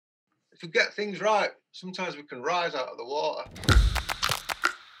if we get things right, sometimes we can rise out of the water.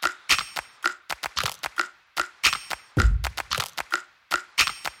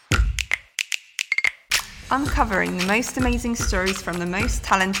 Uncovering the most amazing stories from the most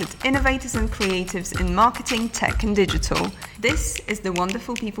talented innovators and creatives in marketing, tech and digital. This is the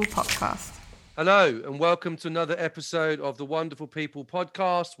Wonderful People Podcast. Hello and welcome to another episode of the Wonderful People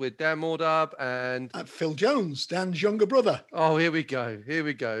Podcast with Dan Maudhub and Phil Jones, Dan's younger brother. Oh, here we go.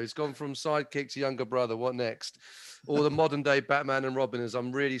 It's gone from sidekick to younger brother. What next? Or the modern day Batman and Robin, as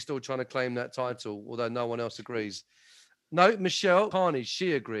I'm really still trying to claim that title, although no one else agrees. No, Michelle Carney,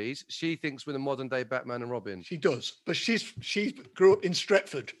 she agrees. She thinks we're the modern day Batman and Robin. She does, but she grew up in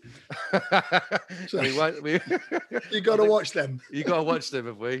Stretford. So you got to watch them. You got to watch them,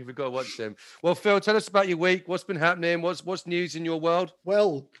 have we? We've got to watch them. Well, Phil, tell us about your week. What's been happening? What's news in your world?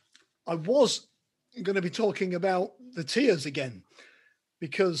 Well, I was going to be talking about the tears again,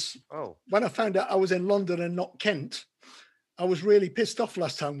 because when I found out I was in London and not Kent, I was really pissed off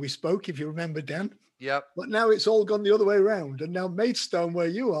last time we spoke, if you remember, Dan. Yep. But now it's all gone the other way around. And now Maidstone, where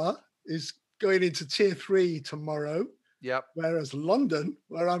you are, is going into tier 3 tomorrow. Yep. Whereas London,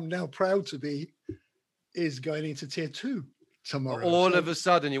 where I'm now proud to be, is going into tier 2 tomorrow. All of a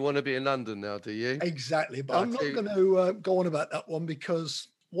sudden, you want to be in London now, do you? Exactly. But I'm not going to go on about that one, because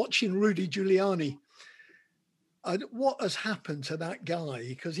watching Rudy Giuliani, what has happened to that guy?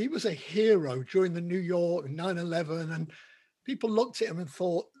 Because he was a hero during the New York 9/11, and people looked at him and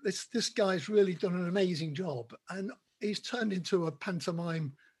thought, this guy's really done an amazing job. And he's turned into a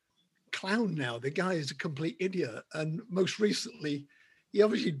pantomime clown now. The guy is a complete idiot. And most recently, he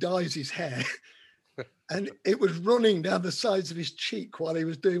obviously dyes his hair. And it was running down the sides of his cheek while he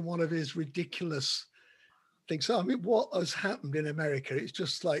was doing one of his ridiculous things. So, I mean, what has happened in America? It's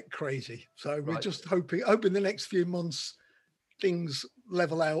just like crazy. So we're just hoping the next few months things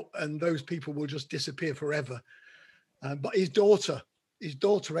level out and those people will just disappear forever. But his daughter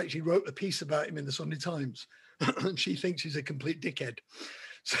actually wrote a piece about him in the Sunday Times, and she thinks he's a complete dickhead.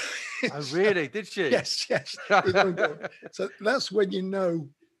 So, oh, really? Did she? Yes. So that's when you know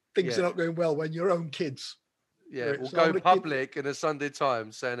things are not going well, when your own kids. Yeah, will go public in a Sunday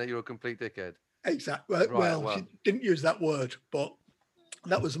Times saying that you're a complete dickhead. Exactly. Well, she didn't use that word, but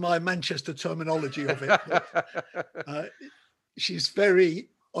that was my Manchester terminology of it. But, she's very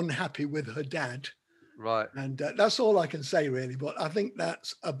unhappy with her dad. Right. And that's all I can say, really. But I think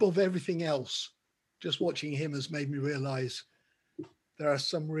that's above everything else. Just watching him has made me realize there are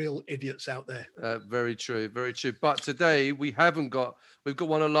some real idiots out there. Very true. Very true. But today we've got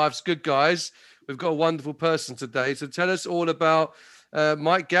one of life's good guys. We've got a wonderful person today. So tell us all about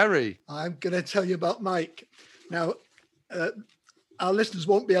Mike Garry. I'm going to tell you about Mike. Now, our listeners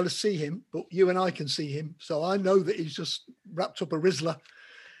won't be able to see him, but you and I can see him. So I know that he's just wrapped up a Rizzler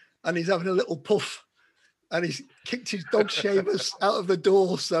and he's having a little puff. And he's kicked his dog shavers out of the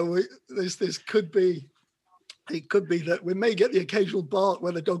door. So this could be that we may get the occasional bark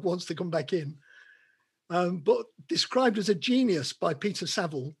when the dog wants to come back in. But described as a genius by Peter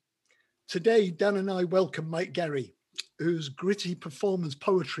Saville, today Dan and I welcome Mike Garry, whose gritty performance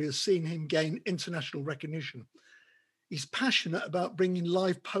poetry has seen him gain international recognition. He's passionate about bringing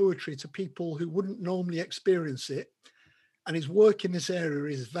live poetry to people who wouldn't normally experience it. And his work in this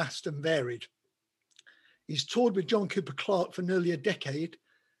area is vast and varied. He's toured with John Cooper Clarke for nearly a decade,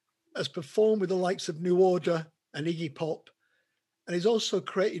 has performed with the likes of New Order and Iggy Pop, and he's also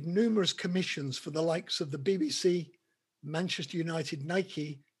created numerous commissions for the likes of the BBC, Manchester United,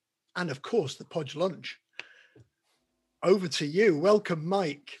 Nike, and of course the Podge Lunch. Over to you. Welcome,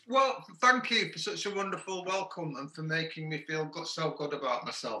 Mike. Well, thank you for such a wonderful welcome and for making me feel so good about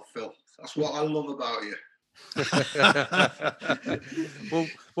myself, Phil. That's what I love about you. Well,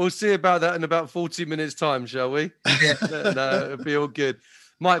 we'll see about that in about 40 minutes time, shall we? Yeah. No, it'll be all good.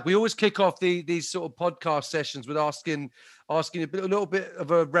 Mike, we always kick off these sort of podcast sessions with asking a little bit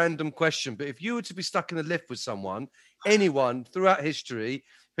of a random question. But if you were to be stuck in a lift with someone, anyone throughout history,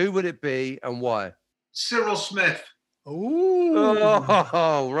 who would it be and why? Cyril Smith. Ooh.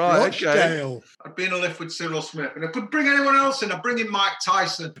 Oh, right. Rochdale. Okay. I'd be in a lift with Cyril Smith. And I could bring anyone else in. I'd bring in Mike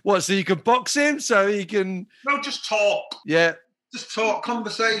Tyson. What, so you can box him? So he can... No, just talk. Yeah. Just talk.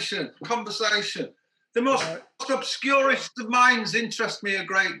 Conversation. The most obscurest of minds interest me a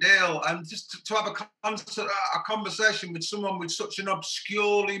great deal. And just to have a conversation with someone with such an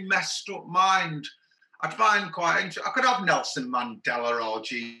obscurely messed up mind, I'd find quite interesting. I could have Nelson Mandela or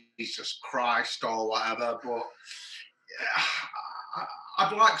Jesus Christ or whatever, but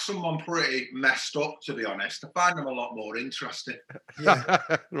I'd like someone pretty messed up, to be honest. I find them a lot more interesting. Yeah.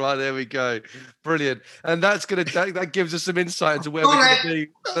 Right, there we go. Brilliant. And that gives us some insight into where we're going to be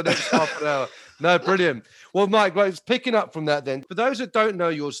for the next half an hour. No, brilliant. Well, Mike, well, picking up from that then, for those that don't know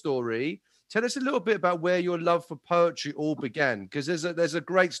your story, tell us a little bit about where your love for poetry all began, because there's a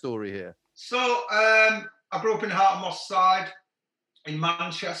great story here. So I grew up in Heart of Moss Side in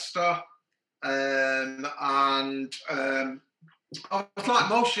Manchester, and I was like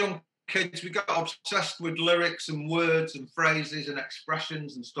most young kids, we got obsessed with lyrics and words and phrases and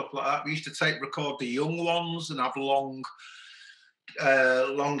expressions and stuff like that. We used to record the young ones and have long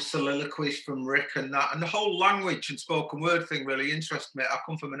soliloquies from Rick and that. And the whole language and spoken word thing really interested me. I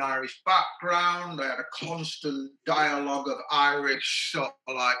come from an Irish background. I had a constant dialogue of Irish, sort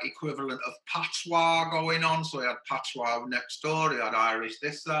of like equivalent of patois going on. So I had patois next door, I had Irish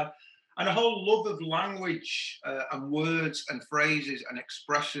this side. And a whole love of language and words and phrases and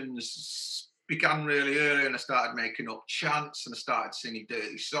expressions began really early, and I started making up chants and I started singing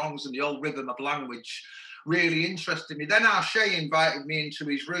dirty songs, and the old rhythm of language really interested me. Then our Shay invited me into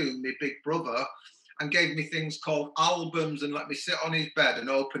his room, my big brother, and gave me things called albums and let me sit on his bed and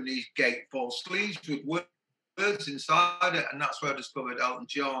open these gatefold sleeves with words inside it, and that's where I discovered Elton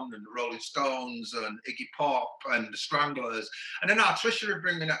John and the Rolling Stones and Iggy Pop and the Stranglers. And then our Trisha would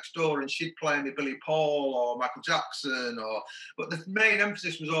bring me next door and she'd play me Billy Paul or Michael Jackson, but the main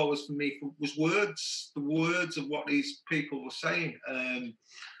emphasis was always for me was words, the words of what these people were saying. And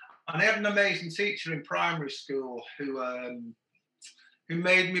I had an amazing teacher in primary school who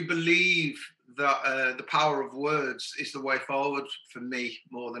made me believe that the power of words is the way forward for me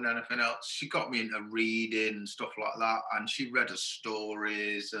more than anything else. She got me into reading and stuff like that, and she read us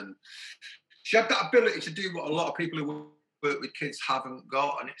stories, and she had that ability to do what a lot of people who work with kids haven't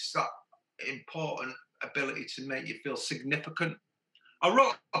got, and it's that important ability to make you feel significant. I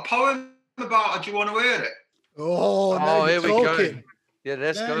wrote a poem about her. Do you want to hear it? Oh, here we go. Yeah,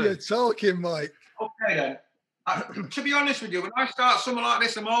 let's go. You're talking, Mike. Okay, then. To be honest with you, when I start something like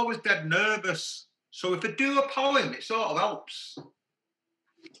this, I'm always dead nervous. So if I do a poem, it sort of helps.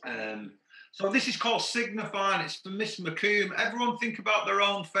 So this is called Signifying. It's for Miss McComb. Everyone think about their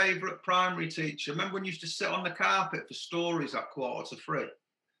own favourite primary teacher. Remember when you used to sit on the carpet for stories at 3:15?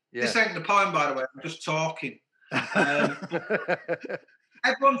 Yeah. This ain't the poem, by the way. I'm just talking.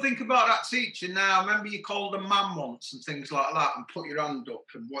 Everyone think about that teacher now. Remember you called a man once and things like that and put your hand up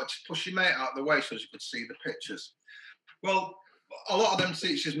and watch, push your mate out of the way so you could see the pictures. Well, a lot of them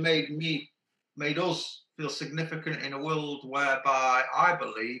teachers made us feel significant in a world whereby I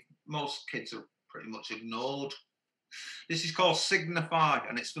believe most kids are pretty much ignored. This is called Signify,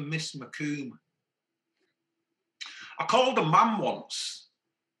 and it's for Miss McComb. I called a man once.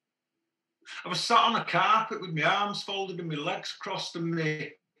 I was sat on a carpet with my arms folded and my legs crossed and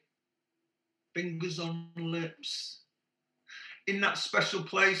my fingers on lips. In that special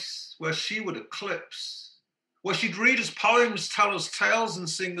place where she would eclipse, where she'd read us poems, tell us tales and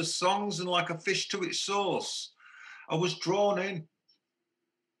sing us songs, and like a fish to its source, I was drawn in.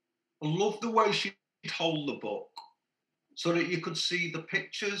 I loved the way she'd hold the book so that you could see the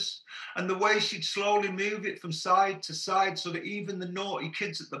pictures, and the way she'd slowly move it from side to side so that even the naughty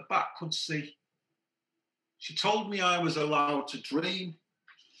kids at the back could see. She told me I was allowed to dream.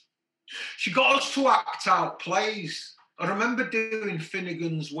 She got us to act out plays. I remember doing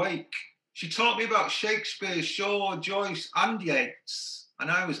Finnegan's Wake. She taught me about Shakespeare, Shaw, Joyce, and Yeats, and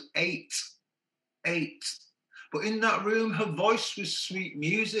I was eight. But in that room, her voice was sweet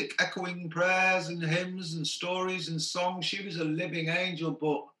music, echoing prayers and hymns and stories and songs. She was a living angel,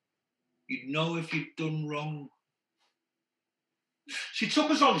 but you'd know if you'd done wrong. She took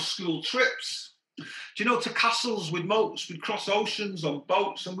us on school trips, to castles with moats. We'd cross oceans on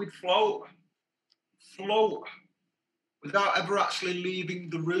boats and we'd float without ever actually leaving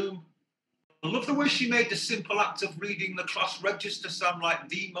the room. I love the way she made the simple act of reading the class register sound like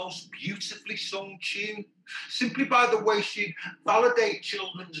the most beautifully sung tune, simply by the way she'd validate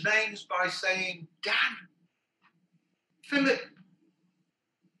children's names by saying, Dan, Philip,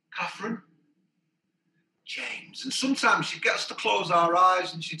 Catherine, James. And sometimes she'd get us to close our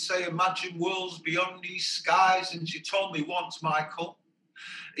eyes and she'd say, imagine worlds beyond these skies. And she told me once, Michael,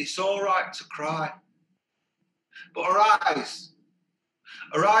 it's all right to cry. But her eyes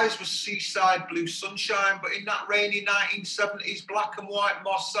were seaside blue sunshine, but in that rainy 1970s black and white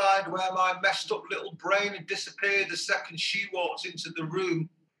Moss Side where my messed up little brain had disappeared the second she walked into the room,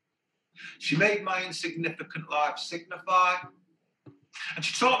 she made my insignificant life signify. And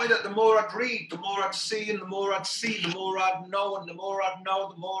she taught me that the more I'd read, the more I'd see, and the more I'd see, the more I'd know, and the more I'd know,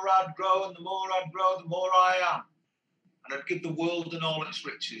 the more I'd grow, and the more I'd grow, the more I am. and I'd give the world and all its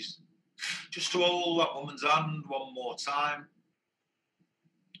riches just to hold that woman's hand one more time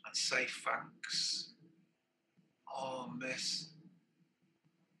and say thanks. Oh, miss,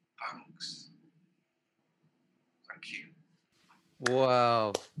 thanks. Thank you.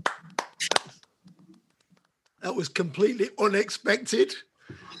 Wow. That was completely unexpected.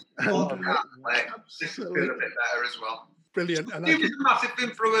 Oh, And, this could be a bit better as well. Brilliant. And She was a massive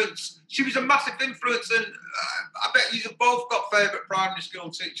influence. She was a massive influence, and I bet you've both got favourite primary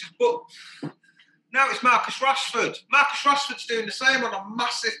school teachers. But now it's Marcus Rashford. Marcus Rashford's doing the same on a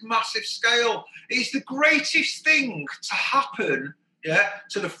massive, massive scale. It's the greatest thing to happen,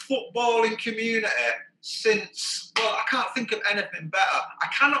 to the footballing community since, well, I can't think of anything better. I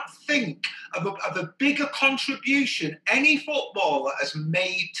cannot think of a bigger contribution any footballer has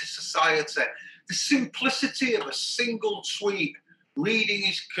made to society. The simplicity of a single tweet, reading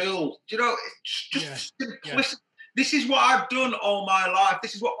is cool. Do you know, it's just simplicity. Yeah. This is what I've done all my life.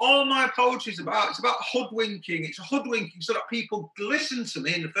 This is what all my poetry is about. It's about hoodwinking. It's hoodwinking so that people listen to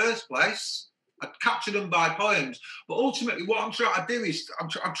me in the first place. I capture them by poems. But ultimately, what I'm trying to do is I'm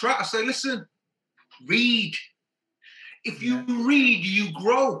trying to say, listen, read. If you read, you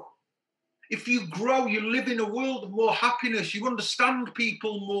grow. If you grow, you live in a world of more happiness. You understand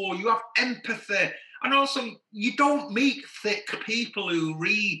people more. You have empathy. And also, you don't meet thick people who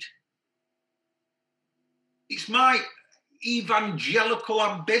read. It's my evangelical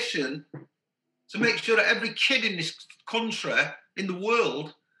ambition to make sure that every kid in this country, in the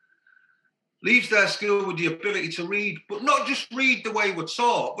world, leaves their school with the ability to read, but not just read the way we're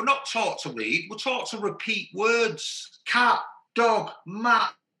taught. We're not taught to read. We're taught to repeat words. Cat, dog,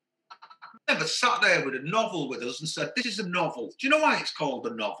 mat. Never sat there with a novel with us and said, this is a novel. Do you know why it's called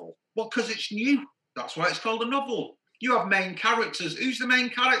a novel? Well, because it's new. That's why it's called a novel. You have main characters. Who's the main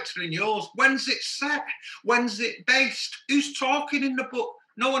character in yours? When's it set? When's it based? Who's talking in the book?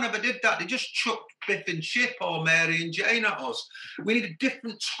 No one ever did that. They just chucked Biff and Chip or Mary and Jane at us. We need a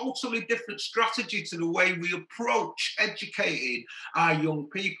different, totally different strategy to the way we approach educating our young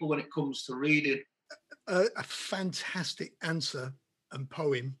people when it comes to reading. A fantastic answer and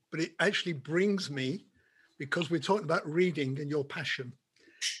poem, but it actually brings me, because we're talking about reading and your passion.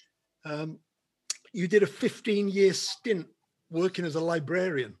 You did a 15-year stint working as a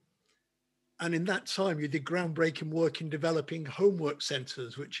librarian. And in that time, you did groundbreaking work in developing homework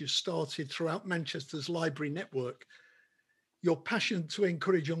centres, which you started throughout Manchester's library network. Your passion to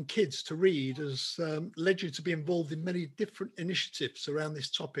encourage young kids to read has led you to be involved in many different initiatives around this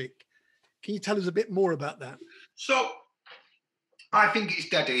topic. Can you tell us a bit more about that? So, I think it's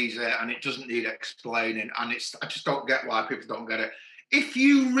dead easy and it doesn't need explaining. And I just don't get why people don't get it. If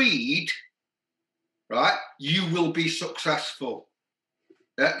you read, right, you will be successful.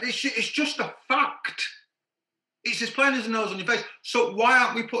 It's just a fact. It's as plain as the nose on your face. So why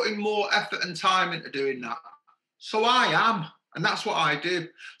aren't we putting more effort and time into doing that? So I am, and that's what I do.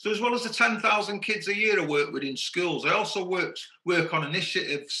 So as well as the 10,000 kids a year I work with in schools, I also work on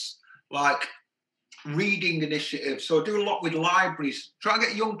initiatives like reading initiatives. So I do a lot with libraries, try to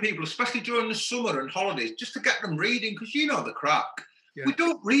get young people, especially during the summer and holidays, just to get them reading, because you know the crack. Yeah. We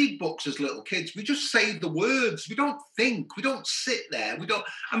don't read books as little kids. We just say the words. We don't think. We don't sit there. We don't.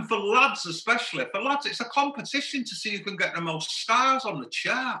 And for lads especially, it's a competition to see who can get the most stars on the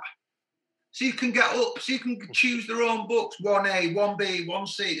chart. So you can get up, so you can choose their own books, 1A, 1B,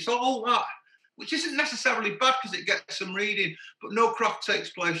 1C. It's all that, which isn't necessarily bad because it gets them reading, but no craft takes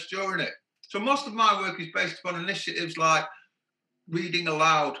place during it. So most of my work is based upon initiatives like reading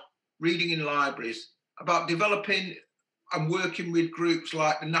aloud, reading in libraries, about developing and working with groups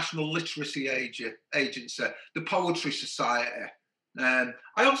like the National Literacy Agency, the Poetry Society. I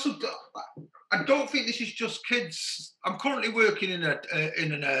don't think this is just kids. I'm currently working in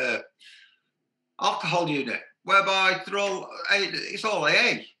an alcohol unit whereby it's all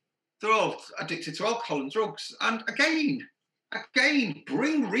AA. They're all addicted to alcohol and drugs. And again,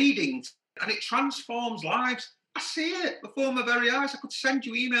 bring reading, and it transforms lives. I see it before my very eyes. I could send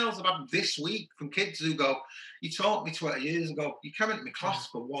you emails I've had this week from kids who go, you taught me 20 years ago, you came into my class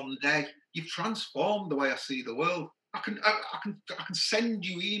for one day, you've transformed the way I see the world. I can send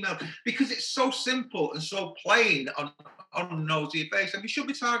you email because it's so simple and so plain on the nose of your face. And we should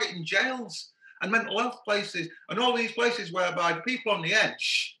be targeting jails and mental health places and all these places whereby the people on the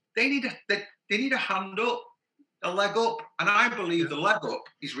edge, they need a hand up, a leg up. And I believe the leg up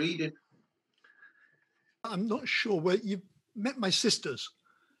is reading. I'm not sure where you've met my sisters.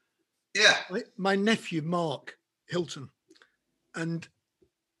 Yeah. My nephew, Mark Hilton, and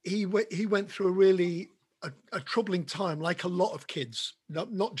he went through a really a troubling time, like a lot of kids,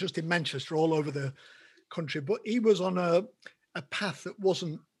 not just in Manchester, all over the country, but he was on a path that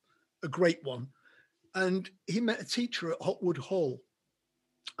wasn't a great one. And he met a teacher at Hotwood Hall.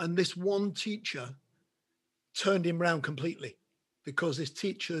 And this one teacher turned him round completely, because this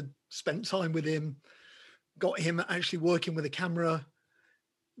teacher spent time with him, got him actually working with a camera,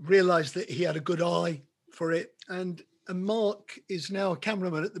 realised that he had a good eye for it. And Mark is now a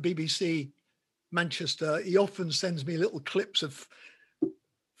cameraman at the BBC Manchester. He often sends me little clips of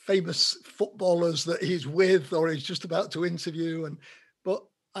famous footballers that he's with or he's just about to interview. But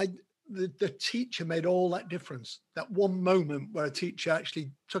the teacher made all that difference. That one moment where a teacher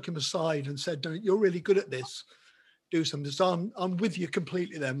actually took him aside and said, "No, you're really good at this. Do something." So I'm with you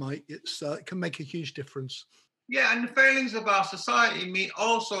completely there, Mike. It can make a huge difference. Yeah, and the failings of our society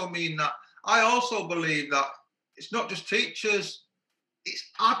also mean that I also believe that it's not just teachers, it's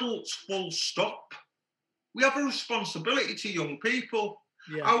adults full stop. We have a responsibility to young people.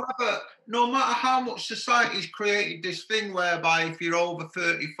 Yeah. However, no matter how much society's created this thing whereby if you're over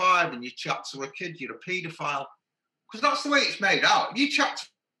 35 and you chat to a kid, you're a paedophile. Because that's the way it's made out. If you chat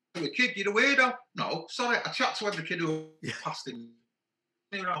to a kid, you're a weirdo. No, sorry, I chat to every kid who passed in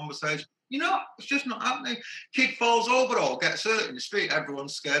a conversation. You know, it's just not happening. Kid falls over or gets hurt in the street,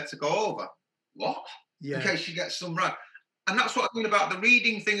 everyone's scared to go over. What? Yeah. In case you get some right. And that's what I mean about the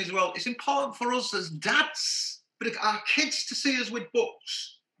reading thing as well. It's important for us as dads, but our kids to see us with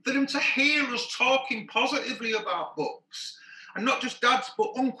books, for them to hear us talking positively about books. And not just dads,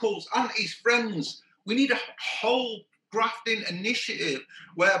 but uncles, aunties, friends. We need a whole grafting initiative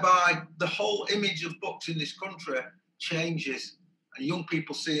whereby the whole image of books in this country changes and young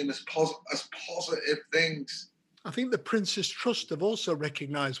people see them as positive things. I think the Prince's Trust have also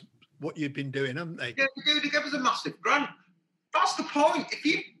recognised what you've been doing, haven't they? Yeah, they do. They give us a massive grant. That's the point. If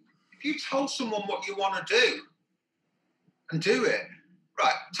you tell someone what you want to do and do it,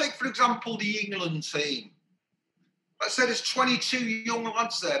 right, take, for example, the England team. Let's say there's 22 young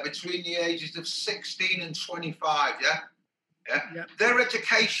lads there between the ages of 16 and 25, yeah? Their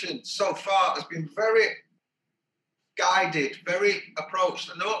education so far has been very guided, very approached.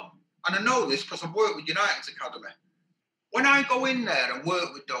 And I know this because I've worked with United's Academy. When I go in there and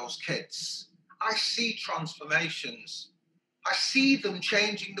work with those kids, I see transformations. I see them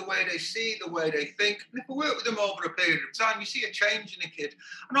changing the way they see, the way they think. And if I work with them over a period of time, you see a change in a kid.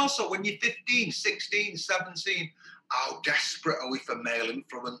 And also when you're 15, 16, 17, how desperate are we for male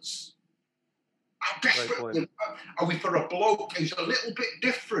influence? How desperate are we for a bloke who's a little bit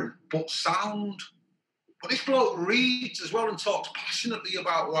different but sound? But this bloke reads as well and talks passionately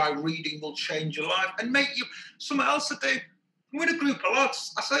about why reading will change your life and make you something else to do. I'm with a group of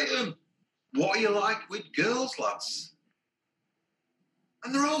lads. I say to them, what are you like with girls, lads?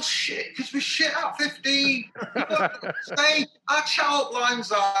 And they're all shit, because we're shit at 15. Say, our child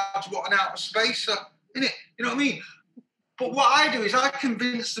lines are what an outer spacer, innit? You know what I mean? But what I do is I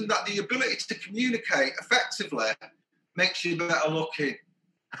convince them that the ability to communicate effectively makes you better looking.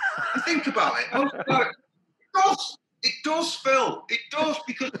 And think about it. It does, Phil. It does,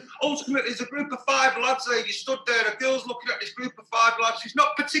 because ultimately there's a group of 5 lads there. You stood there, a girl's looking at this group of 5 lads. She's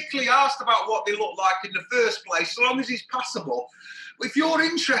not particularly asked about what they look like in the first place, so long as he's passable. But if you're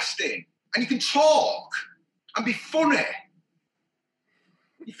interesting and you can talk and be funny,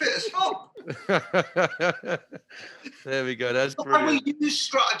 you fit as fuck. There we go. That's brilliant. I will use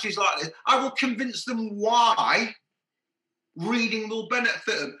strategies like this. I will convince them why reading will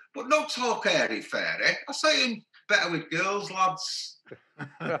benefit them. But no talk airy-fairy. I say them better with girls, lads.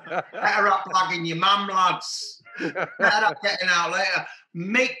 Better at blagging your mum, lads. Better at getting out later.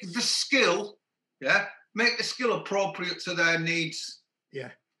 Make the skill appropriate to their needs. Yeah,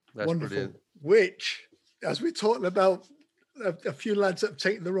 that's wonderful. Brilliant. Which, as we're talking about a few lads that have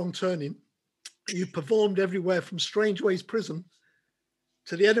taken the wrong turning, you performed everywhere from Strangeways Prison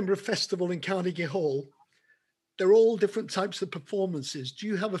to the Edinburgh Festival in Carnegie Hall. They're all different types of performances. Do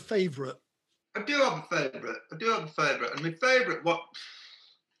you have a favourite? I do have a favourite. And my favourite,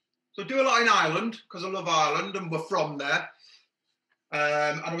 so I do a lot in Ireland, because I love Ireland and we're from there.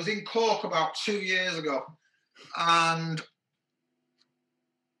 And I was in Cork about 2 years ago. And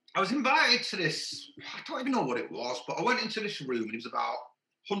I was invited to this, I don't even know what it was, but I went into this room and it was about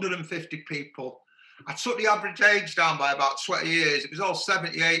 150 people. I took the average age down by about 20 years. It was all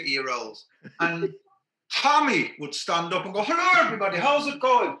 70, 80-year-olds. And Tommy would stand up and go, hello, everybody, how's it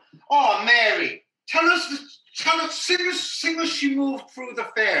going? Oh, Mary, tell us, sing us you moved through the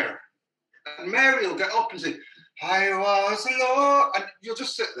fair. And Mary will get up and say, I was Lord. And you'll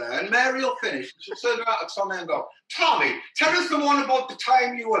just sit there and Mary will finish. She'll turn around to Tommy and go, Tommy, tell us the one about the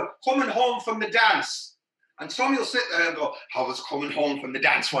time you were coming home from the dance And Tommy will sit there and go, I was coming home from the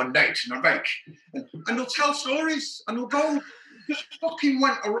dance one night in a rake. And they'll tell stories and they'll go, just fucking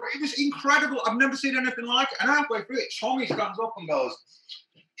went, it was incredible. I've never seen anything like it. And halfway through it, Tommy stands up and goes,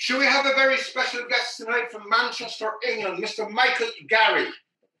 shall we have a very special guest tonight from Manchester, England, Mr. Mike Garry.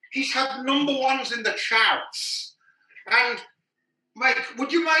 He's had #1s in the charts. And Mike,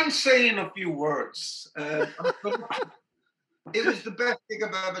 would you mind saying a few words? It was the best gig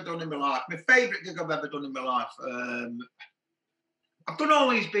I've ever done in my life. My favourite gig I've ever done in my life. I've done all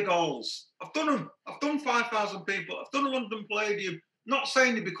these big halls. I've done them. I've done 5,000 people. I've done a London Palladium. Not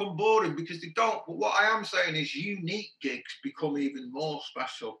saying they become boring because they don't, but what I am saying is unique gigs become even more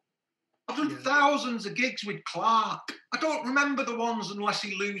special. I've done thousands of gigs with Clark. I don't remember the ones unless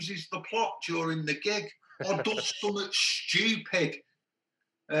he loses the plot during the gig or does something stupid.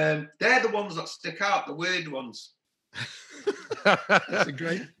 They're the ones that stick out, the weird ones. That's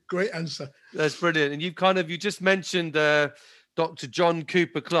a great answer. That's brilliant. And you just mentioned Dr. John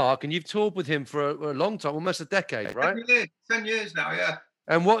Cooper Clarke, and you've toured with him for a long time, almost a decade, right? 10 years now, yeah.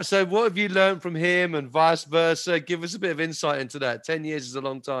 And what have you learned from him and vice versa? Give us a bit of insight into that. 10 years is a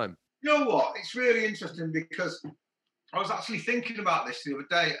long time. You know what? It's really interesting because I was actually thinking about this the other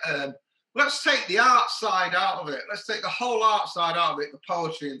day. Let's take the art side out of it. Let's take the whole art side out of it, the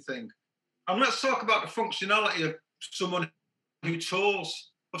poetry and thing. And let's talk about the functionality of someone who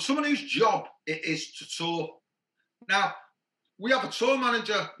tours, of someone whose job it is to tour. Now, we have a tour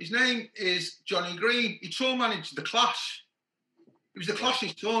manager. His name is Johnny Green. He tour managed The Clash. He was The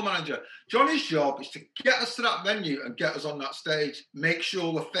Clash's tour manager. Johnny's job is to get us to that venue and get us on that stage, make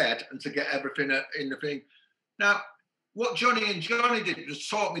sure we're fed and to get everything in the thing. Now, what Johnny did was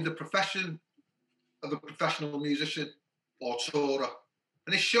taught me the profession of a professional musician or tourer.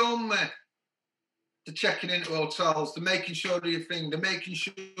 And he's shown me the checking into hotels, the making sure of your thing, the making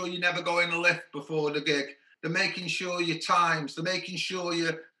sure you never go in a lift before the gig, the making sure your times, the making sure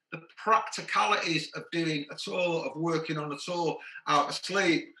the practicalities of doing a tour, of working on a tour, out of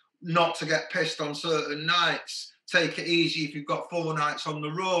sleep, not to get pissed on certain nights, take it easy if you've got 4 nights on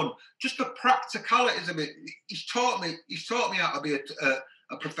the run. Just the practicalities of it. He's taught me how to be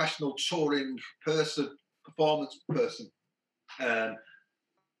a professional touring person, performance person.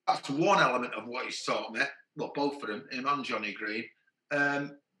 That's one element of what he's taught me. Well, both of them, him and Johnny Green.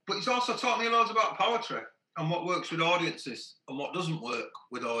 But he's also taught me loads about poetry and what works with audiences and what doesn't work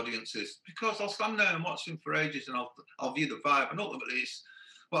with audiences. Because I'll stand there and watch him for ages and I'll view the vibe. And ultimately,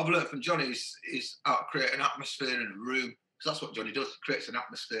 what I've learned from Johnny is how to create an atmosphere in a room. Because that's what Johnny does. He creates an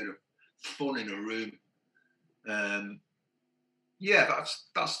atmosphere of fun in a room.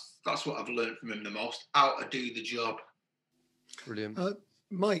 That's what I've learned from him the most. How to do the job. Brilliant.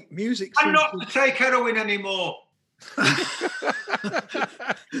 Mike, music. I'm not to take heroin anymore.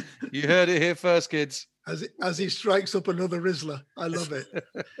 You heard it here first, kids. As he strikes up another Rizzler. I love it.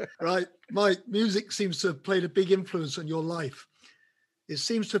 Right. Mike, music seems to have played a big influence on your life. It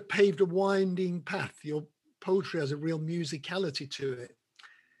seems to have paved a winding path. Your poetry has a real musicality to it.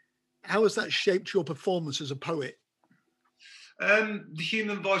 How has that shaped your performance as a poet? The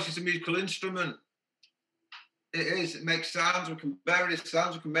human voice is a musical instrument. It is. It makes sounds. We can bury the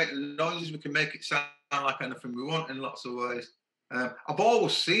sounds. We can make the noises. We can make it sound like anything we want in lots of ways. I've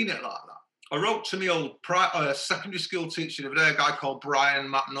always seen it like that. I wrote to my old secondary school teacher the other day, a guy called Brian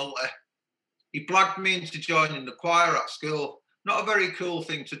McNulty. He blagged me into joining the choir at school. Not a very cool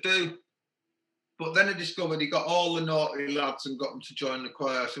thing to do. But then I discovered he got all the naughty lads and got them to join the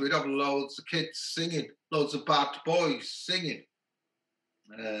choir. So we'd have loads of kids singing, loads of bad boys singing.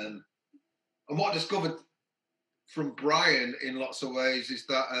 And what I discovered from Brian in lots of ways is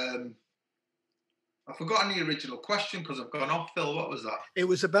that I've forgotten the original question because I've gone off, Phil. What was that? It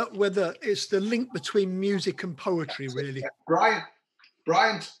was about whether it's the link between music and poetry, really. Yeah.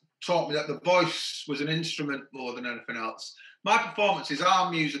 Brian taught me that the voice was an instrument more than anything else. My performances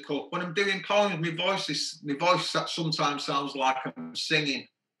are musical. When I'm doing poems, my voice that sometimes sounds like I'm singing.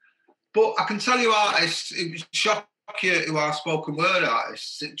 But I can tell you, artists, it would shock you who are spoken word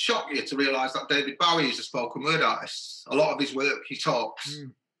artists. It shock you to realise that David Bowie is a spoken word artist. A lot of his work, he talks.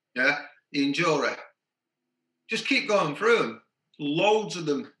 Yeah, Ian Jury. Just keep going through them. Loads of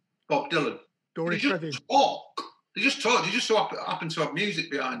them. Bob Dylan. They just talk. They just talk. They just so happen to have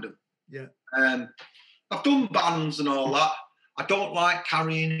music behind them. Yeah. I've done bands and all that. I don't like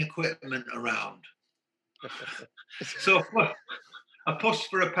carrying equipment around. So I push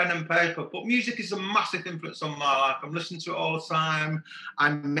for a pen and paper. But music is a massive influence on my life. I'm listening to it all the time.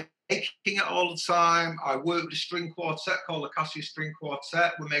 I'm making it all the time. I work with a string quartet called the Cassia String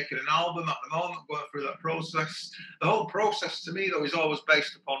Quartet. We're making an album at the moment, going through that process. The whole process to me, though, is always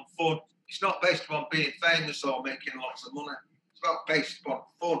based upon fun, It's not based upon being famous or making lots of money. It's about based upon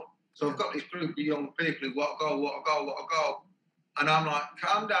fun. So I've got this group of young people who want to go. And I'm like,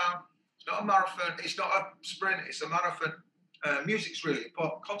 calm down. It's not a marathon. It's not a sprint. It's a marathon. Music's really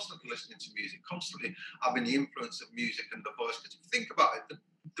important. Constantly listening to music. Constantly having the influence of music and the voice. Because if you think about it,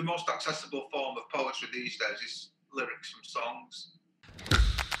 the most accessible form of poetry these days is lyrics from songs.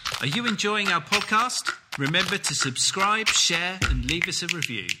 Are you enjoying our podcast? Remember to subscribe, share, and leave us a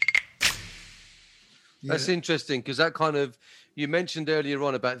review. That's interesting, because that kind of, you mentioned earlier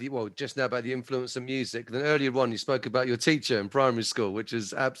on about just now about the influence of music. Then earlier on, you spoke about your teacher in primary school, which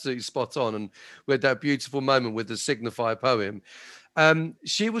is absolutely spot on. And we had that beautiful moment with the Signify poem.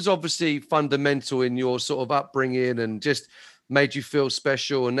 She was obviously fundamental in your sort of upbringing and just made you feel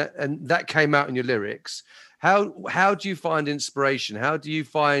special. And that came out in your lyrics. How do you find inspiration? How do you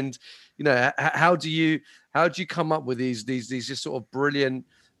find, how do you come up with these just sort of brilliant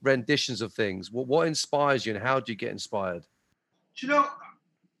renditions of things? What inspires you, and how do you get inspired? Do you know,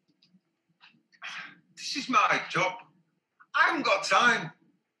 this is my job. I haven't got time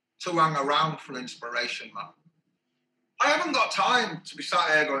to hang around for inspiration, man. I haven't got time to be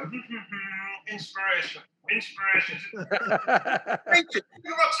sat here going, inspiration. I've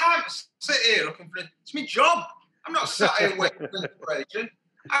got time to sit here looking for it. It's my job. I'm not sat here waiting for inspiration.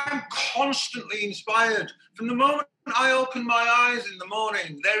 I'm constantly inspired. From the moment I open my eyes in the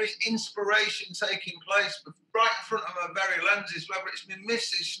morning, there is inspiration taking place right in front of my very lenses, whether it's my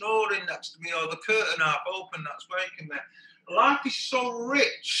missus snoring next to me or the curtain half open that's waking me. Life is so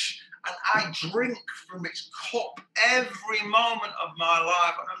rich, and I drink from its cup every moment of my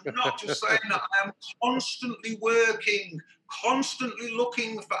life. And I'm not just saying that. I am constantly working, constantly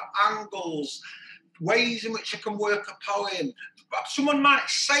looking for angles, ways in which I can work a poem. Someone might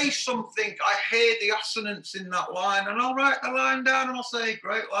say something, I hear the assonance in that line, and I'll write the line down and I'll say,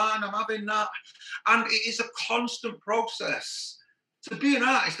 great line, I'm having that. And it is a constant process. To be an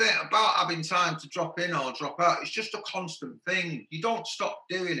artist ain't about having time to drop in or drop out. It's just a constant thing. You don't stop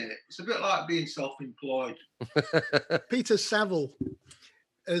doing it. It's a bit like being self-employed. Peter Saville,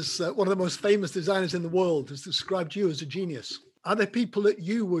 as one of the most famous designers in the world, has described you as a genius. Are there people that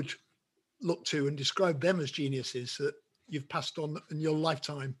you would look to and describe them as geniuses that you've passed on in your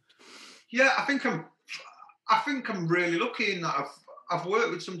lifetime? Yeah, I think I'm really lucky in that I've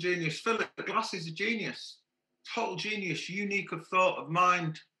worked with some genius. Philip Glass is a genius. Total genius, unique of thought, of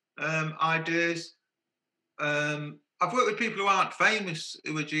mind, ideas. I've worked with people who aren't famous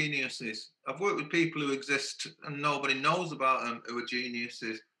who are geniuses. I've worked with people who exist and nobody knows about them who are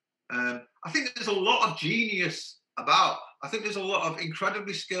geniuses. I think there's a lot of genius about. I think there's a lot of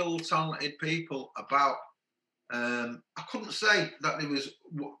incredibly skilled, talented people about. I couldn't say that there was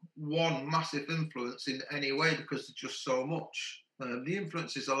one massive influence in any way because there's just so much. The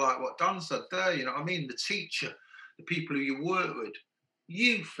influences are like what Dan said there, you know what I mean? The teacher, the people who you work with.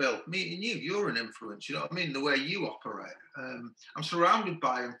 You, Phil, meeting you, you're an influence, you know what I mean? The way you operate. I'm surrounded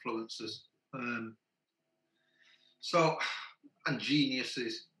by influences. And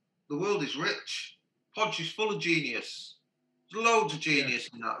geniuses. The world is rich. Podge is full of genius. There's loads of genius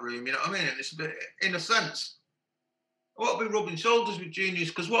in that room, you know what I mean? And it's a bit, in a sense, I want to be rubbing shoulders with genius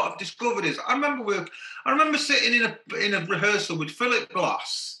because what I've discovered is I remember sitting in a rehearsal with Philip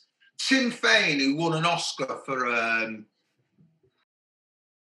Glass, Tim Fain, who won an Oscar for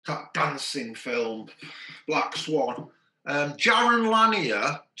that dancing film, Black Swan. Jaron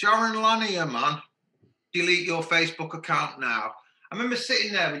Lanier, man, delete your Facebook account now. I remember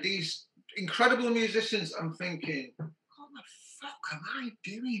sitting there with these incredible musicians and thinking, what the fuck am I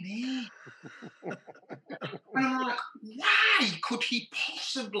doing here? And I'm like, why could he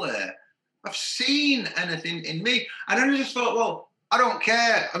possibly have seen anything in me? And then I just thought, well, I don't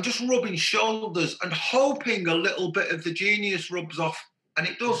care. I'm just rubbing shoulders and hoping a little bit of the genius rubs off. And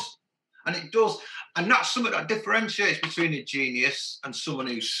it does. And it does. And that's something that differentiates between a genius and someone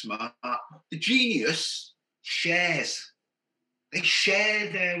who's smart. The genius shares. They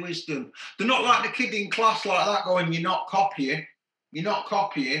share their wisdom. They're not like the kid in class like that going, you're not copying. You're not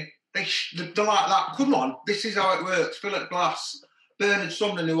copying. They're like that. Come on, this is how it works. Philip Glass, Bernard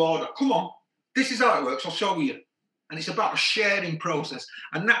Sumner, New Order. Come on, this is how it works. I'll show you. And it's about a sharing process.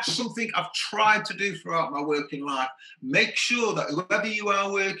 And that's something I've tried to do throughout my working life. Make sure that whoever you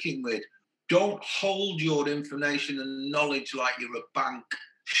are working with, don't hold your information and knowledge like you're a bank.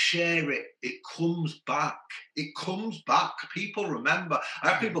 Share it. It comes back. It comes back. People remember. I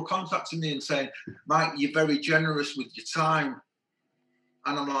have people contacting me and saying, Mike, you're very generous with your time.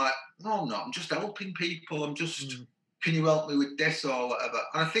 And I'm like, no, I'm not. I'm just helping people. I'm just, can you help me with this or whatever?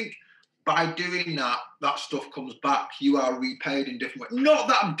 And I think by doing that, that stuff comes back. You are repaid in different ways. Not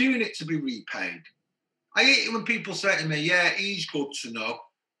that I'm doing it to be repaid. I hate it when people say to me, yeah, he's good to know.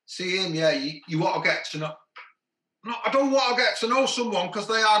 See him, yeah, you want to get to know. No, I don't want to get to know someone because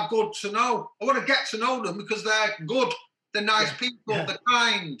they are good to know. I want to get to know them because they're good. They're nice people. They're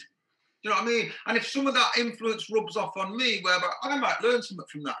kind. You know what I mean? And if some of that influence rubs off on me, whereby I might learn something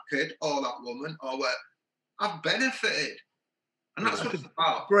from that kid or that woman, or where I've benefited. And that's what it's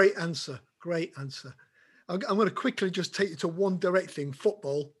about. Great answer. Great answer. I'm going to quickly just take you to one direct thing.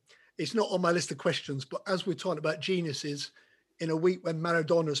 Football. It's not on my list of questions, but as we're talking about geniuses, in a week when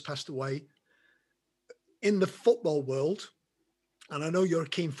Maradona's passed away, in the football world, and I know you're a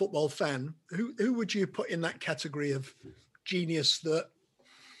keen football fan, who would you put in that category of genius that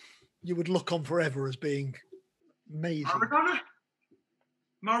you would look on forever as being amazing?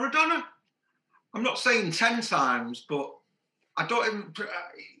 Maradona. I'm not saying 10 times, but I don't even...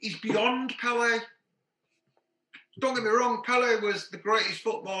 He's beyond Pelé. Don't get me wrong, Pelé was the greatest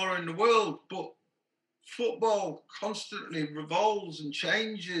footballer in the world, but football constantly revolves and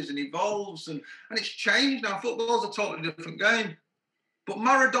changes and evolves, and it's changed now. Football's a totally different game. But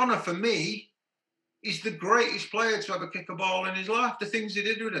Maradona, for me, is the greatest player to ever kick a ball in his life. The things he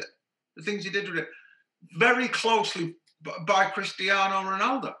did with it. Very closely by Cristiano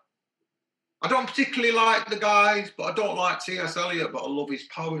Ronaldo. I don't particularly like the guys, but I don't like T.S. Eliot, but I love his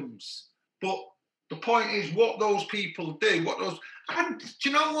poems. But the point is what those people do, and do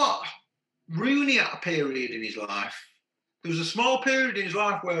you know what? Rooney had a period in his life. There was a small period in his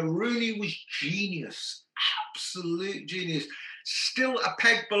life where Rooney was genius, absolute genius. Still a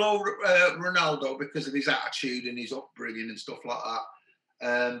peg below Ronaldo because of his attitude and his upbringing and stuff like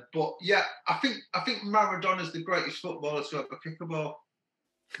that. But yeah, I think Maradona's the greatest footballer to ever kick a ball.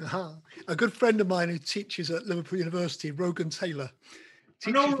 A good friend of mine who teaches at Liverpool University, Rogan Taylor. I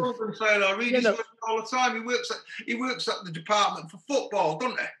know Rogan Taylor. I read his work all the time. He works at the department for football,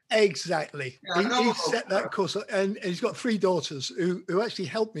 doesn't he? Exactly. Yeah, he set that course up, and he's got 3 daughters who actually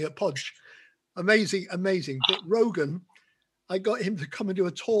helped me at Podge. Amazing. But Rogan, I got him to come and do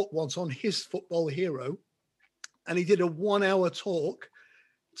a talk once on his football hero, and he did a 1-hour talk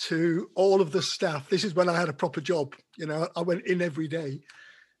to all of the staff. This is when I had a proper job. You know, I went in every day,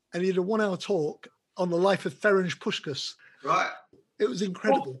 and he did a 1-hour talk on the life of Ferenc Puskas. Right. It was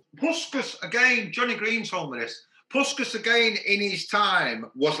incredible. Puskas, again, Johnny Green told me this. Puskas, again, in his time,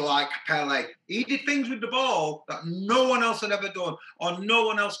 was like Pelé. He did things with the ball that no one else had ever done or no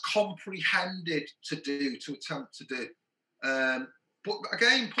one else comprehended to attempt to do. But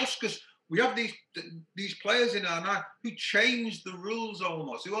again, Puskas, we have these players in our night who changed the rules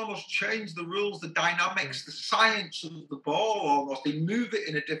almost. Who almost changed the rules, the dynamics, the science of the ball almost. They move it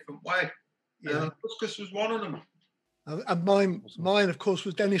in a different way. Yeah. Puskas was one of them. And mine, of course,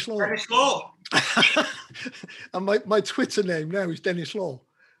 was Dennis Law. Dennis Law. And my Twitter name now is Dennis Law.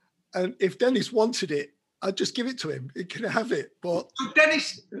 And if Dennis wanted it, I'd just give it to him. He can have it. But so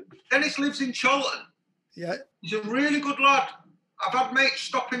Dennis lives in Cholton. Yeah. He's a really good lad. I've had mates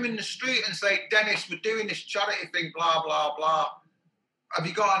stop him in the street and say, Dennis, we're doing this charity thing, blah, blah, blah. Have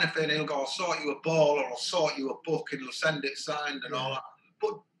you got anything? He'll go, I'll sort you a ball or I'll sort you a book and he'll send it signed and all that.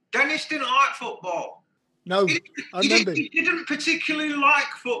 But Dennis didn't like football. No, I remember. He didn't particularly like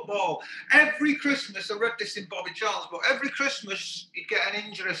football. Every Christmas, I read this in Bobby Charles, but every Christmas he'd get an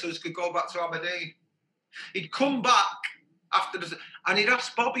injury so he could go back to Aberdeen. He'd come back after and he'd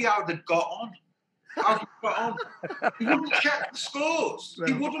ask Bobby how they'd got on. He wouldn't check the scores. No.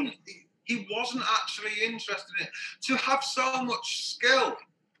 He wasn't actually interested in it. To have so much skill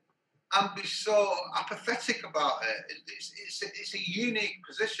and be so apathetic about it, it's a unique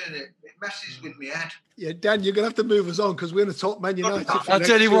position. It messes with my head. Yeah, Dan, you're going to have to move us on because we're going to talk Man United. I'll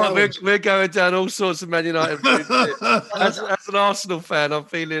tell you what, we're going down all sorts of Man United. as an Arsenal fan, I'm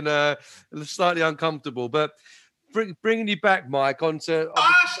feeling slightly uncomfortable. But bringing you back, Mike, onto...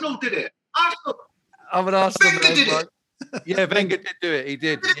 Arsenal did it. I'm an Arsenal fan. Wenger did it. Yeah, Wenger did do it. He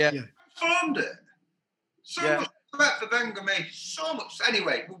did. Yeah. Formed it. So much respect for Wenger, mate. So much.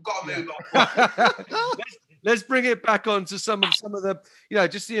 Anyway, we've got to move on. Let's bring it back on to some of the,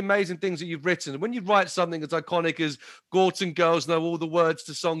 just the amazing things that you've written. When you write something as iconic as Gorton Girls Know All the Words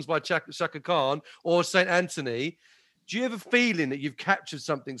to Songs by Chaka Khan or St. Anthony, do you have a feeling that you've captured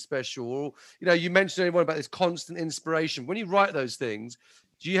something special? Or, you mentioned anyone about this constant inspiration. When you write those things,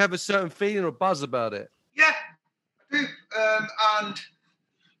 do you have a certain feeling or buzz about it? Yeah, I do.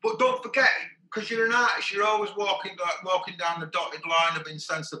 But don't forget, because you're an artist, you're always walking down the dotted line of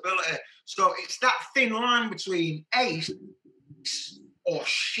insensibility. So it's that thin line between ace or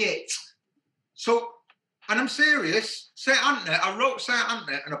shit. So And I'm serious. St. Anthony, I wrote St.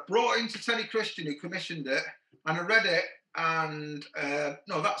 Anthony and I brought it into Teddy Christian, who commissioned it, and I read it. And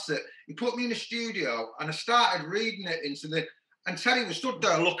no, that's it. He put me in the studio and I started reading it and Teddy was stood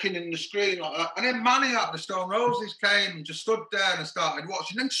there looking in the screen like that. And then Manny at the Stone Roses came and just stood there and started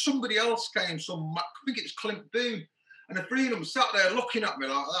watching. Then somebody else came, I think it was Clint Boone. And the three of them sat there looking at me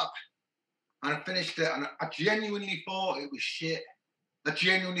like that. And I finished it and I genuinely thought it was shit. I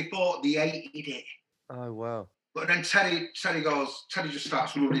genuinely thought they hated it. Oh, wow. But then Teddy just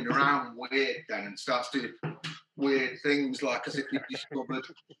starts running around weird then and starts doing weird things like as if he'd discovered.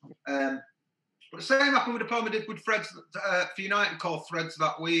 But the same happened with the poem I did with Threads for United called Threads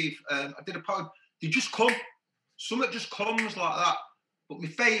That Weave. I did a poem. They just come. Something just comes like that. But my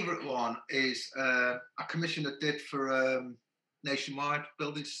favourite one is a commission I did for Nationwide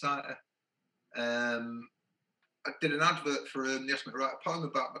Building Society. I did an advert for them. They asked me to write a poem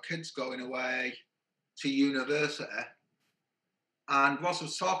about my kids going away to university. And whilst I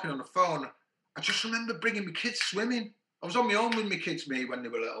was talking on the phone, I just remember bringing my kids swimming. I was on my own with my kids, when they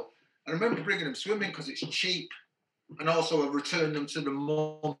were little. I remember bringing them swimming because it's cheap. And also I returned them to the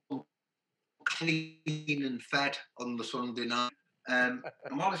mum clean and fed on the Sunday night. And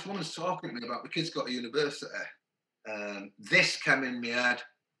while this woman's talking to me about the kids got to university, this came in my head.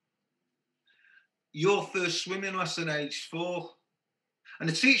 Your first swimming lesson, age 4. And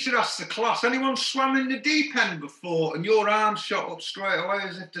the teacher asks the class, anyone swam in the deep end before? And your arms shot up straight away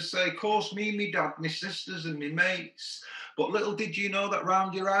as if to say, of course, me dad, my sisters and my mates. But little did you know that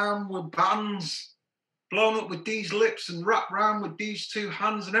round your arm were bands, blown up with these lips and wrapped round with these 2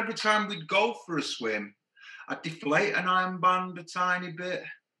 hands. And every time we'd go for a swim, I'd deflate an iron band a tiny bit.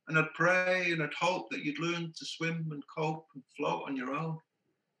 And I'd pray and I'd hope that you'd learn to swim and cope and float on your own.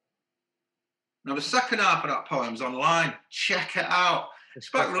 Now, the second half of that poem's online. Check it out. It's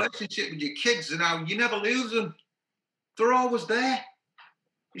about relationship with your kids and how you never lose them. They're always there.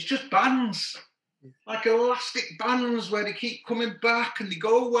 It's just bands, like elastic bands where they keep coming back and they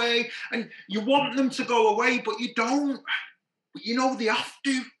go away. And you want them to go away, but you don't. But you know they have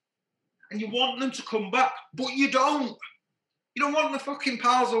to. And you want them to come back, but you don't. You don't want the fucking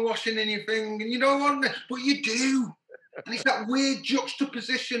parcel washing in your thing, and you don't want it, but you do. And it's that weird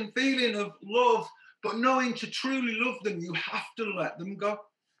juxtaposition feeling of love, but knowing to truly love them, you have to let them go.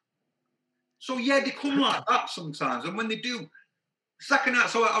 So yeah, they come like that sometimes. And when they do, second night,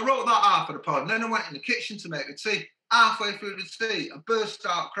 so I wrote that half of the poem. Then I went in the kitchen to make the tea. Halfway through the tea, I burst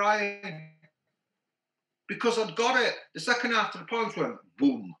out crying. Because I'd got it. The second half of the poem went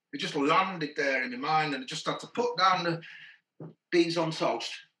boom. It just landed there in my mind and I just had to put down the beans on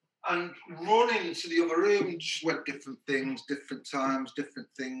toast and run into the other room and just went different things, different times, different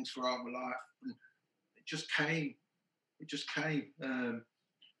things throughout my life. And it just came. It just came.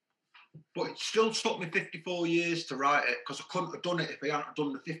 But it still took me 54 years to write it because I couldn't have done it if I hadn't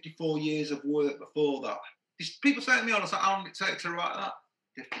done the 54 years of work before that. People say to me all the time, how long did it take to write that?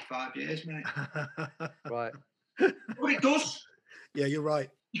 55 years, mate. Right. But it does. Yeah, you're right.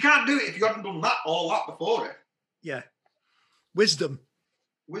 You can't do it if you haven't done all that before it. Yeah. Wisdom.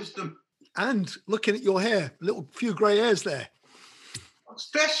 And looking at your hair, little few grey hairs there.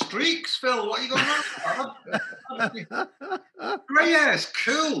 They're streaks, Phil. What are you going on? Grey hair's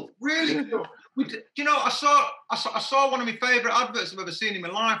cool, really cool. I saw one of my favourite adverts I've ever seen in my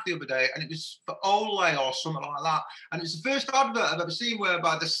life the other day, and it was for Olay or something like that. And it's the first advert I've ever seen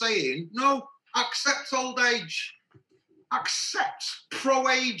whereby they're saying, no, accept old age. Accept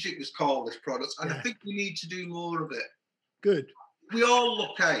pro-age, it was called, this product. And I think we need to do more of it. Good. We all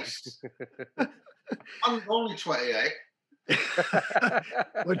look aced. I'm only 28.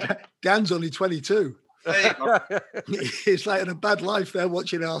 Well, Dan's only 22. There you go. He's like in a bad life there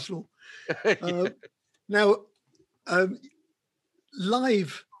watching Arsenal. Now,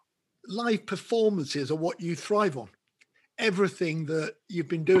 live performances are what you thrive on. Everything that you've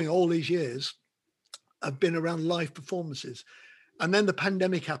been doing all these years have been around live performances. And then the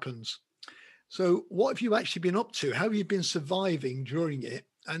pandemic happens. So what have you actually been up to? How have you been surviving during it?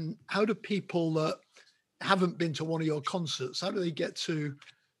 And how do people that haven't been to one of your concerts, how do they get to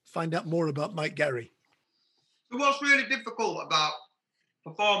find out more about Mike Garry? What's really difficult about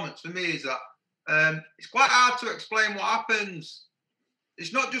performance for me is that it's quite hard to explain what happens.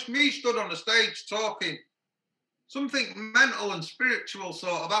 It's not just me stood on the stage talking. Something mental and spiritual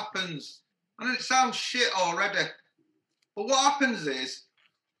sort of happens. And it sounds shit already. But what happens is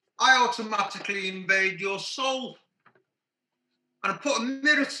I automatically invade your soul. And I put a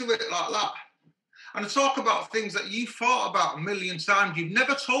mirror to it like that. And I talk about things that you thought about a million times. You've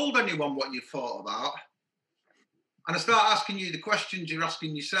never told anyone what you thought about. And I start asking you the questions you're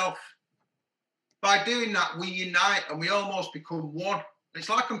asking yourself. by doing that, we unite and we almost become one. It's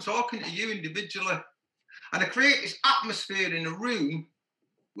like I'm talking to you individually. And I create this atmosphere in a room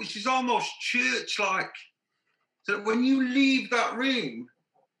which is almost church-like. So that when you leave that room,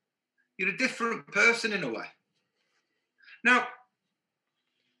 you're a different person in a way. Now,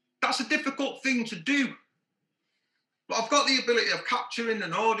 that's a difficult thing to do. But I've got the ability of capturing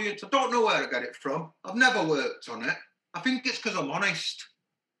an audience. I don't know where I get it from. I've never worked on it. I think it's because I'm honest.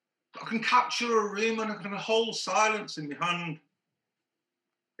 I can capture a room and I can hold silence in my hand.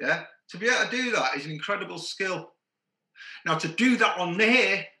 Yeah? To be able to do that is an incredible skill. Now, to do that on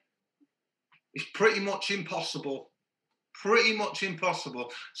there is pretty much impossible. Pretty much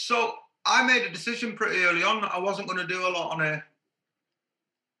impossible. So I made a decision pretty early on that I wasn't going to do a lot on air.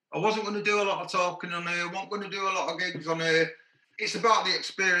 I wasn't going to do a lot of talking on air. I wasn't going to do a lot of gigs on air. It's about the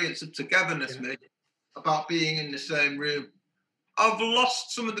experience of togetherness, mate. About being in the same room. I've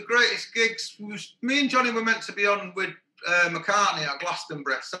lost some of the greatest gigs. Me and Johnny were meant to be on with McCartney at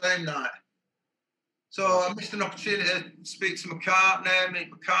Glastonbury, same night. So I missed an opportunity to speak to McCartney, meet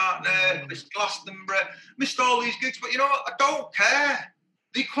McCartney, missed Glastonbury, missed all these gigs. But you know what? I don't care.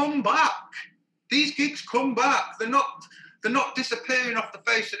 They come back. These gigs come back. They're not disappearing off the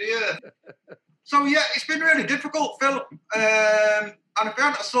face of the earth. So yeah, it's been really difficult, Phil. And if I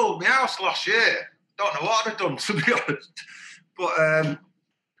hadn't sold my house last year, don't know what I'd have done, to be honest. But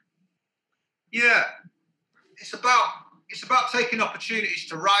yeah, it's about taking opportunities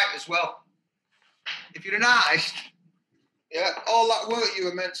to write as well. If you're an artist, yeah, all that work you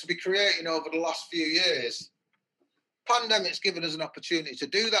were meant to be creating over the last few years, pandemic's given us an opportunity to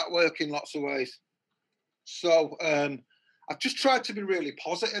do that work in lots of ways. So I've just tried to be really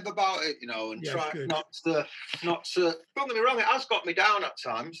positive about it, you know, and try not to. Don't get me wrong, it has got me down at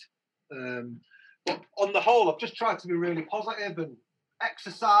times. But on the whole, I've just tried to be really positive and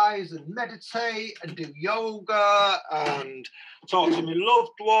exercise and meditate and do yoga and talk to my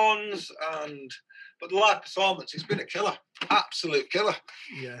loved ones. But the live performance, it's been a killer, absolute killer.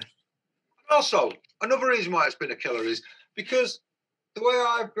 Yeah. Also, another reason why it's been a killer is because the way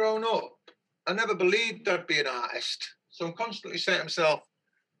I've grown up, I never believed I'd be an artist. So I'm constantly saying to myself,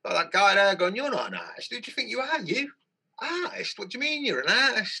 like that guy there going, "You're not an artist. Who do you think you are? You? Artist? What do you mean you're an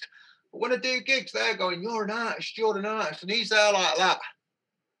artist?" But when I do gigs, they're going, "You're an artist, you're an artist." And he's there like that.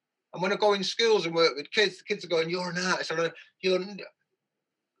 And when I go in schools and work with kids, the kids are going, "You're an artist."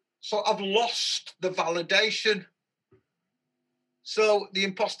 So I've lost the validation. So the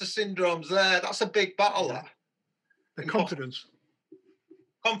imposter syndrome's there. That's a big battle, that. The confidence.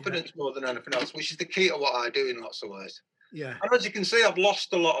 Confidence more than anything else, which is the key to what I do in lots of ways. Yeah. And as you can see, I've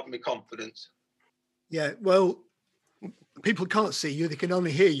lost a lot of my confidence. Yeah, well, people can't see you, they can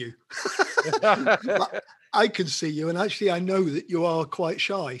only hear you. But I can see you, and actually I know that you are quite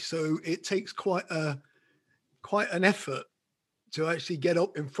shy, so it takes quite an effort to actually get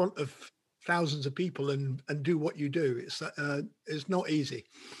up in front of thousands of people and do what you do. It's not easy.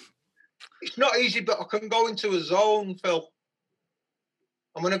 It's not easy, but I can go into a zone, Phil.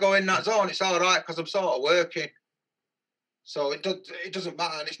 And when I go in that zone, it's all right because I'm sort of working. So it doesn't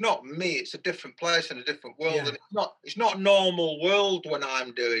matter. And it's not me. It's a different place and a different world. Yeah. And it's not a normal world when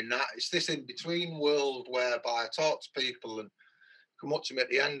I'm doing that. It's this in-between world whereby I talk to people and come up to me at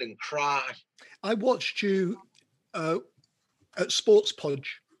the end and cry. I watched you at Sports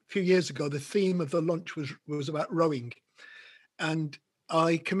Podge a few years ago. The theme of the lunch was about rowing. And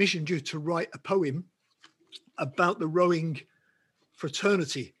I commissioned you to write a poem about the rowing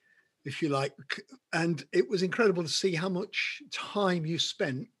fraternity, if you like. And it was incredible to see how much time you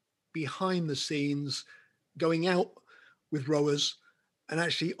spent behind the scenes going out with rowers and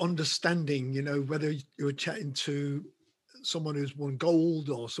actually understanding, you know, whether you were chatting to someone who's won gold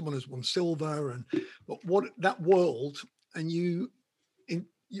or someone who's won silver, but what that world, and you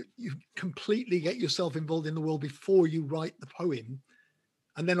completely get yourself involved in the world before you write the poem.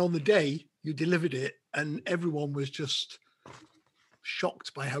 And then on the day you delivered it and everyone was just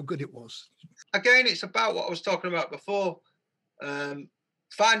shocked by how good it was. Again, it's about what I was talking about before,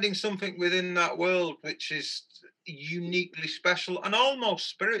 finding something within that world which is uniquely special and almost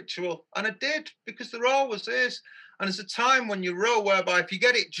spiritual. And I did, because there always is. And there's a time when you row whereby if you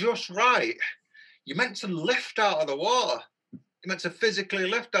get it just right, you're meant to lift out of the water. You're meant to physically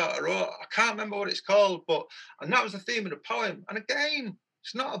lift out of the water. I can't remember what it's called, and that was the theme of the poem. And again,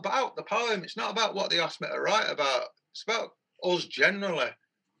 it's not about the poem. It's not about what they asked me to write about. It's about us generally.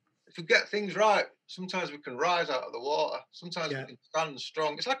 If we get things right, sometimes we can rise out of the water. Sometimes we can stand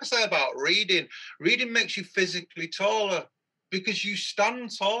strong. It's like I say about reading. Reading makes you physically taller because you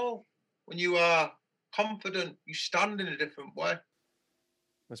stand tall. When you are confident, you stand in a different way.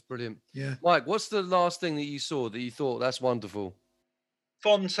 That's brilliant. Yeah. Mike, what's the last thing that you saw that you thought that's wonderful?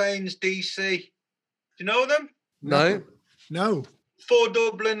 Fontaines, DC. Do you know them? No. 4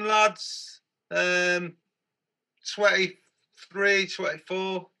 Dublin lads, 23,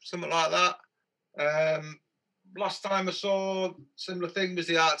 24, something like that. Last time I saw similar thing was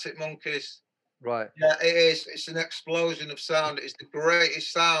the Arctic Monkeys. Right. Yeah, it is. It's an explosion of sound. It's the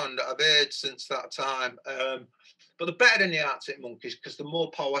greatest sound that I've heard since that time. But they're better than the Arctic Monkeys because they're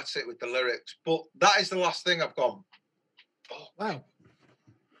more poetic with the lyrics. But that is the last thing I've gone. Oh,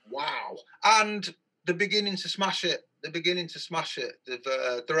 wow. And they're beginning to smash it.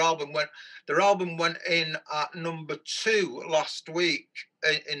 Their album went in at number 2 last week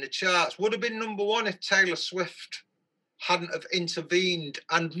in the charts. Would have been number 1 if Taylor Swift hadn't have intervened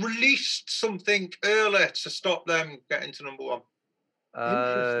and released something early to stop them getting to number 1.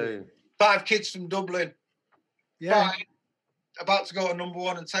 Interesting. 5 Kids from Dublin. Yeah. 5, about to go to number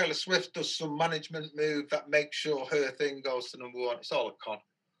 1, and Taylor Swift does some management move that makes sure her thing goes to number 1. It's all a con.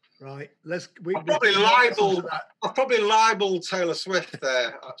 Right. I'll probably libel Taylor Swift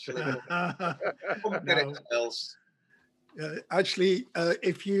there, actually. No. Else. Actually,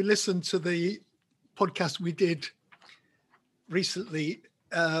 if you listen to the podcast we did recently,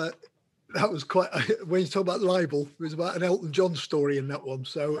 that was quite, when you talk about libel, it was about an Elton John story in that one.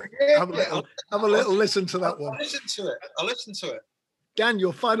 So have a little listen to that one. I'll listen to it. Dan,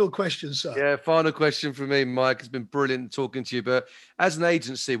 your final question, sir. Yeah, final question from me, Mike. It's been brilliant talking to you. But as an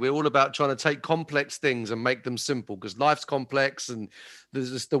agency, we're all about trying to take complex things and make them simple, because life's complex, and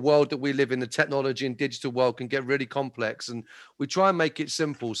there's just the world that we live in, the technology and digital world can get really complex, and we try and make it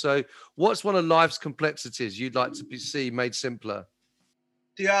simple. So what's one of life's complexities you'd like to see made simpler?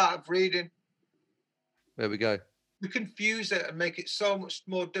 The art of reading. There we go. We confuse it and make it so much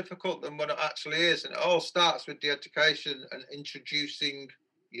more difficult than what it actually is. And it all starts with the education and introducing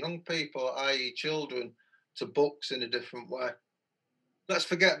young people, i.e. children, to books in a different way. Let's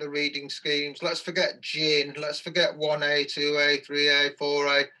forget the reading schemes. Let's forget gin. Let's forget 1A, 2A, 3A,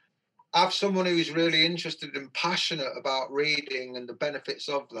 4A. Have someone who's really interested and passionate about reading and the benefits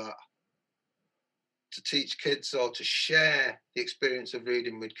of that to teach kids, or to share the experience of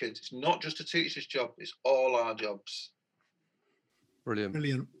reading with kids. It's not just a teacher's job, it's all our jobs.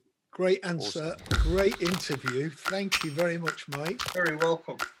 Brilliant. Great answer. Awesome. Great interview. Thank you very much, Mike. Very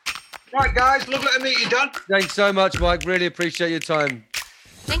welcome. Right, guys, lovely to meet you, Dan. Thanks so much, Mike. Really appreciate your time.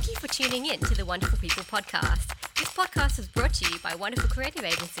 Thank you for tuning in to the Wonderful People podcast. This podcast is brought to you by Wonderful Creative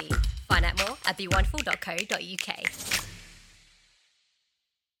Agency. Find out more at bewonderful.co.uk.